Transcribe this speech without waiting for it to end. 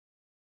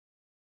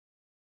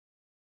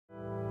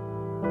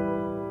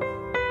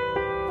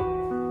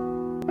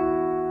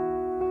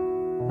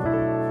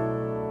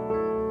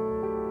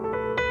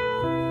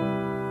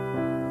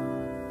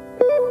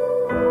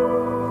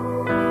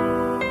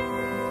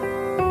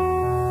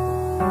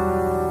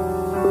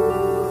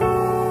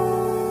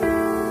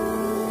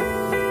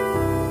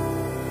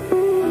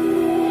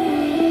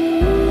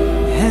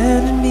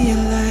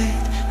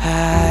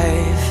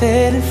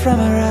from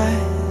her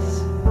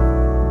eyes.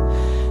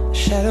 The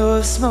shadow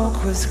of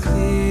smoke was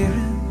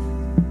clearing.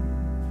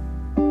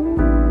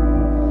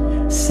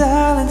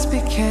 Silence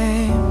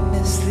became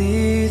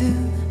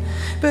misleading,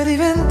 but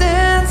even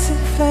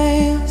dancing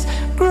flames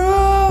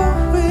grow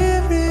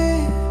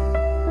weary.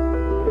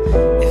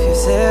 If you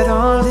said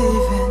on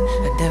leaving,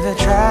 I'd never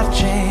try to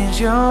change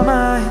your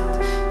mind.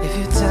 If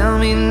you tell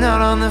me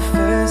not on the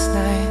first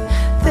night,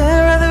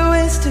 there are other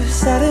ways to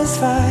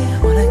satisfy.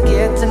 Wanna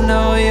get to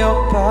know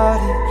your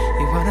body,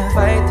 you wanna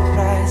fight the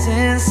prize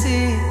and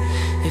see.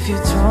 If you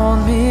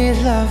told me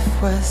love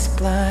was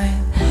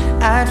blind,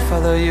 I'd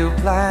follow you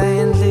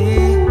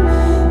blindly.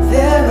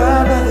 There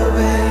are other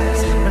ways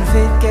when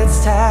fate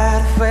gets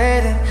tired of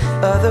waiting,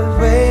 other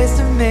ways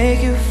to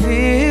make you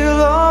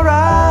feel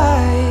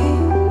alright.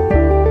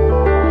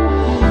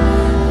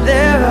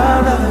 There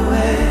are other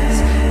ways,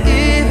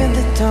 even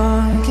the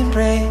dawn can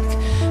break.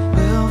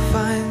 We'll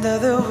find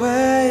other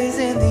ways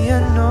in the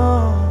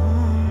unknown.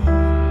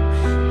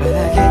 When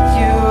I get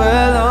you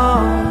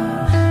alone,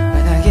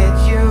 when I get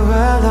you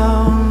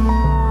alone,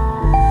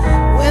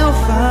 we'll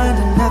find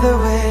another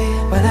way.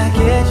 When I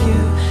get you,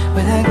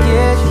 when I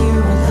get you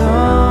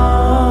alone.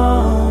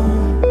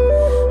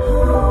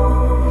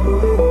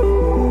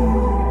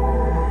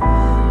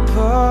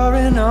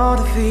 Pouring all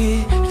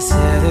defeat to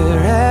set her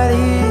at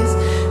ease.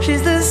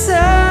 She's the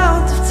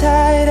sound of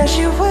tide as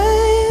she waves.